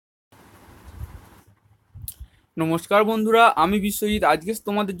নমস্কার বন্ধুরা, আমি বিশ্বজিৎ। আজকে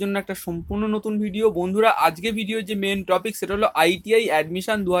তোমাদের জন্য একটা সম্পূর্ণ নতুন ভিডিও। বন্ধুরা, আজকে ভিডিওর যে মেন টপিক সেটা হলো আইটিআই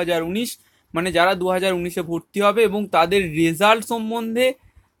অ্যাডমিশন 2019, মানে যারা 2019-এ ভর্তি হবে এবং তাদের রেজাল্ট সম্বন্ধে,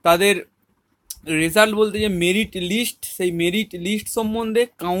 তাদের রেজাল্ট বলতে যে মেরিট লিস্ট, সেই মেরিট লিস্ট সম্বন্ধে,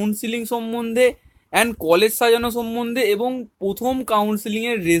 কাউন্সিলিং সম্বন্ধে অ্যান্ড কলেজ সাজানো সম্বন্ধে এবং প্রথম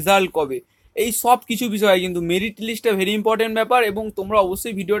কাউন্সিলিংয়ের রেজাল্ট কবে, এই সব কিছু বিষয়। কিন্তু মেরিট লিস্টটা ভেরি ইম্পর্টেন্ট ব্যাপার এবং তোমরা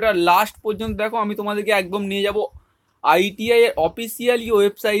অবশ্যই ভিডিওটা লাস্ট পর্যন্ত দেখো। আমি তোমাদেরকে একদম নিয়ে যাব আইটিআই এর অফিসিয়ালি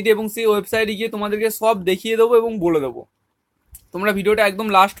ওয়েবসাইটে এবং সেই ওয়েবসাইটে গিয়ে তোমাদেরকে সব দেখিয়ে দেবো এবং বলে দেবো। তোমরা ভিডিওটা একদম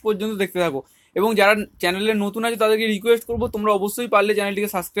লাস্ট পর্যন্ত দেখতে থাকো এবং যারা চ্যানেলে নতুন আছে তাদেরকে রিকোয়েস্ট করবো তোমরা অবশ্যই পারলে চ্যানেলটিকে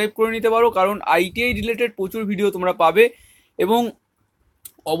সাবস্ক্রাইব করে নিতে পারো, কারণ আইটিআই রিলেটেড প্রচুর ভিডিও তোমরা পাবে। এবং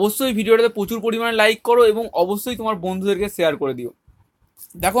অবশ্যই ভিডিওটাতে প্রচুর পরিমাণে লাইক করো এবং অবশ্যই তোমার বন্ধুদেরকে শেয়ার করে দিও।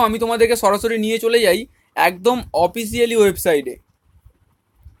 দেখো, আমি তোমাদেরকে সরাসরি নিয়ে চলে যাই একদম অফিসিয়ালি ওয়েবসাইটে।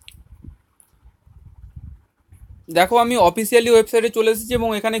 দেখো, আমি অফিসিয়ালি ওয়েবসাইটে চলে এসেছি এবং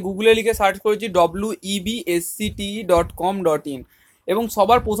এখানে গুগলে লিখে সার্চ করেছি webscte.com.in এবং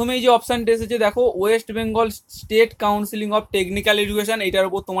সবার প্রথমেই যে অপশানটা এসেছে দেখো, West Bengal state counselling of technical education, এটার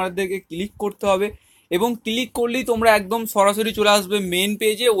উপর তোমাদেরকে ক্লিক করতে হবে এবং ক্লিক করলেই তোমরা একদম সরাসরি চলে আসবে মেন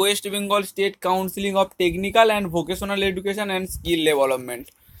পেজে, West Bengal state counselling of technical and vocational education and skill development.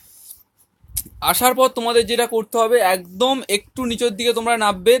 আসার পর তোমাদের যেটা করতে হবে, একদম একটু নিচের দিকে তোমরা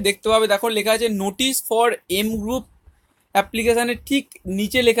নামবে, দেখতে পাবে দেখো লেখা আছে নোটিশ ফর এম গ্রুপ অ্যাপ্লিকেশানের ঠিক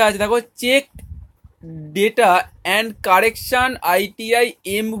নিচে লেখা আছে দেখো, check data and correction ITI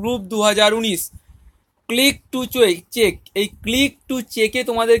M group 2019, click to check. এই ক্লিক টু চেকে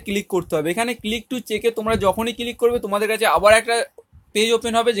তোমাদের ক্লিক করতে হবে। এখানে ক্লিক টু চেকে তোমরা যখনই ক্লিক করবে তোমাদের কাছে আবার একটা পেজ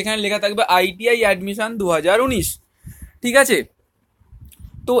ওপেন হবে যেখানে লেখা থাকবে আইটিআই অ্যাডমিশন 2019। ঠিক আছে,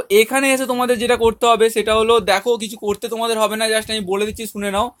 তো এখানে এসে তোমাদের যেটা করতে হবে সেটা হলো, দেখো কিছু করতে তোমাদের হবে না, জাস্ট আমি বলে দিচ্ছি শুনে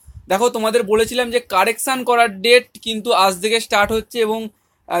নাও। দেখো, তোমাদের বলেছিলাম যে কারেকশান করার ডেট কিন্তু আজ থেকে স্টার্ট হচ্ছে এবং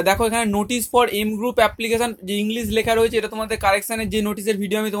দেখো এখানে notice for M group application যে ইংলিশ লেখা রয়েছে, এটা তোমাদের কারেকশানের যে নোটিশের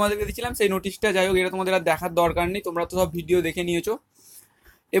ভিডিও আমি তোমাদেরকে দিয়েছিলাম সেই নোটিশটা। যাই হোক, এটা তোমাদের আর দেখার দরকার নেই, তোমরা তো সব ভিডিও দেখে নিয়েছো।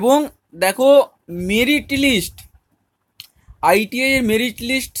 এবং দেখো, মেরিট লিস্ট, আইটিআই এর মেরিট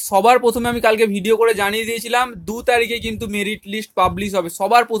লিস্ট সবার প্রথমে আমি কালকে ভিডিও করে জানিয়ে দিয়েছিলাম 2 তারিখে কিন্তু মেরিট লিস্ট পাবলিশ হবে,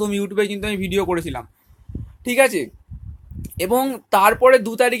 সবার প্রথম ইউটিউবে কিন্তু আমি ভিডিও করেছিলাম। ঠিক আছে, এবং তারপরে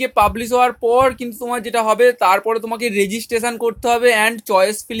 2 তারিখে পাবলিশ হওয়ার পর কিন্তু তোমার যেটা হবে, তারপরে তোমাকে রেজিস্ট্রেশন করতে হবে অ্যান্ড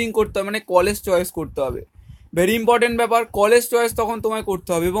চয়েস ফিলিং করতে হবে, মানে কলেজ চয়েস করতে হবে। ভেরি ইম্পর্টেন্ট ব্যাপার, কলেজ চয়েস তখন তোমায় করতে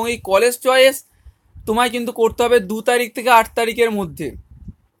হবে এবং এই কলেজ চয়েস তোমায় কিন্তু করতে হবে 2 তারিখ থেকে 8 তারিখের মধ্যে।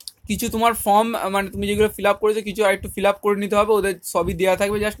 কিছু তোমার ফর্ম, মানে তুমি যেগুলো ফিল আপ করেছো কিছু আর একটু ফিল আপ করে নিতে হবে, ওদের সবই দেওয়া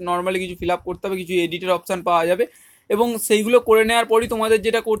থাকবে, জাস্ট নর্মালি কিছু ফিল আপ করতে হবে, কিছু এডিটের অপশান পাওয়া যাবে এবং সেইগুলো করে নেওয়ার পরই তোমাদের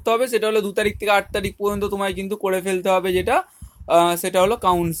যেটা করতে হবে সেটা হলো 2 তারিখ থেকে 8 তারিখ পর্যন্ত তোমায় কিন্তু করে ফেলতে হবে যেটা, সেটা হলো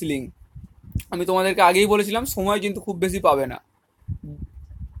কাউন্সিলিং। আমি তোমাদেরকে আগেই বলেছিলাম সময় কিন্তু খুব বেশি পাবে না।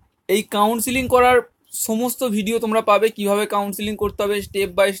 এই কাউন্সিলিং করার সমস্ত ভিডিও তোমরা পাবে, কিভাবে কাউন্সিলিং করতে হবে স্টেপ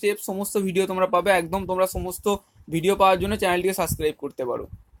বাই স্টেপ সমস্ত ভিডিও তোমরা পাবে। একদম তোমরা সমস্ত ভিডিও পাওয়ার জন্য চ্যানেলটিকে সাবস্ক্রাইব করতে পারো।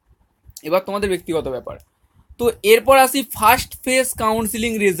 এবার তোমাদের ব্যক্তিগত ব্যাপার। তো এরপর আসি ফার্স্ট ফেজ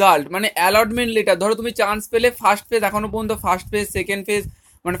কাউন্সিলিং রেজাল্ট, মানে অ্যালটমেন্ট লেটার। ধরো তুমি চান্স পেলে ফার্স্ট ফেজ, এখনো পর্যন্ত ফার্স্ট ফেজ, সেকেন্ড ফেজ,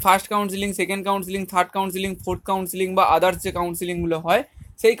 মানে first counselling, second counselling, third counselling, fourth counselling বা আদার্স যে কাউন্সিলিংগুলো হয়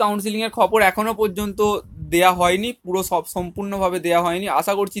সেই কাউন্সিলিংয়ের খবর এখনো পর্যন্ত দেয়া হয়নি, পুরো সব সম্পূর্ণভাবে দেওয়া হয়নি।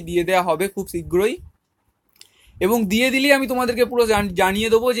 আশা করছি দিয়ে দেওয়া হবে খুব শীঘ্রই এবং দিয়ে দিলেই আমি তোমাদেরকে পুরো জানিয়ে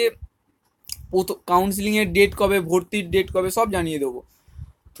দেবো যে কাউন্সিলিংয়ের ডেট কবে, ভর্তির ডেট কবে, সব জানিয়ে দেবো।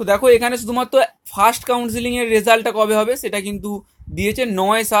 তো দেখো, এখানে শুধুমাত্র ফার্স্ট কাউন্সিলিংয়ের রেজাল্টটা কবে হবে সেটা কিন্তু দিয়েছে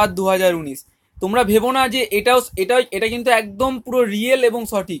 9/7/2019। তোমরা ভেবো না যে এটা কিন্তু একদম পুরো রিয়েল এবং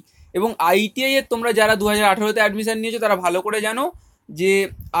সঠিক। এবং আইটিআই এর তোমরা যারা 2018-তে অ্যাডমিশন নিয়েছো তারা ভালো করে জানো যে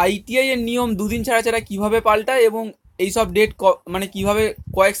আইটিআই এর নিয়ম দুদিন ছাড়া ছাড়া কীভাবে পাল্টায় এবং এইসব ডেট মানে কীভাবে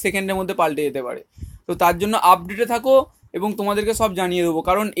কয়েক সেকেন্ডের মধ্যে পাল্টে যেতে পারে। তো তার জন্য আপডেটে থাকো এবং তোমাদেরকে সব জানিয়ে দেবো,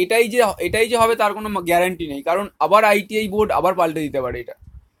 কারণ এটাই যে হবে তার কোনো গ্যারান্টি নেই, কারণ আবার আইটিআই বোর্ড আবার পাল্টে দিতে পারে। এটা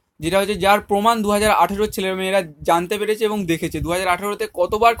যেটা হচ্ছে যার প্রমাণ 2018-র ছেলেমেয়েরা জানতে পেরেছে এবং দেখেছে 2018-তে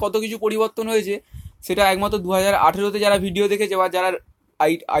কতবার কত কিছু পরিবর্তন হয়েছে, সেটা একমাত্র 2018-তে যারা ভিডিও দেখেছে বা যারা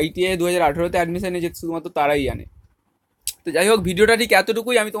আইটিআই 2018-তে অ্যাডমিশন নিয়েছে শুধুমাত্র তারাই জানে। তো যাই হোক, ভিডিওটা ঠিক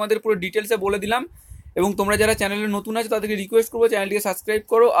এতটুকুই, আমি তোমাদের পুরো ডিটেলসে বলে দিলাম এবং তোমরা যারা চ্যানেলে নতুন আছে তাদেরকে রিকোয়েস্ট করবো চ্যানেলটিকে সাবস্ক্রাইব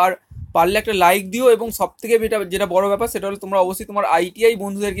করো আর পারলে একটা লাইক দিও এবং সবথেকে যেটা বড় ব্যাপার সেটা হলো তোমরা অবশ্যই তোমার আইটিআই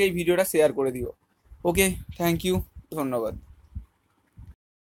বন্ধুদেরকে এই ভিডিওটা শেয়ার করে দিও। ওকে, থ্যাংক ইউ, ধন্যবাদ।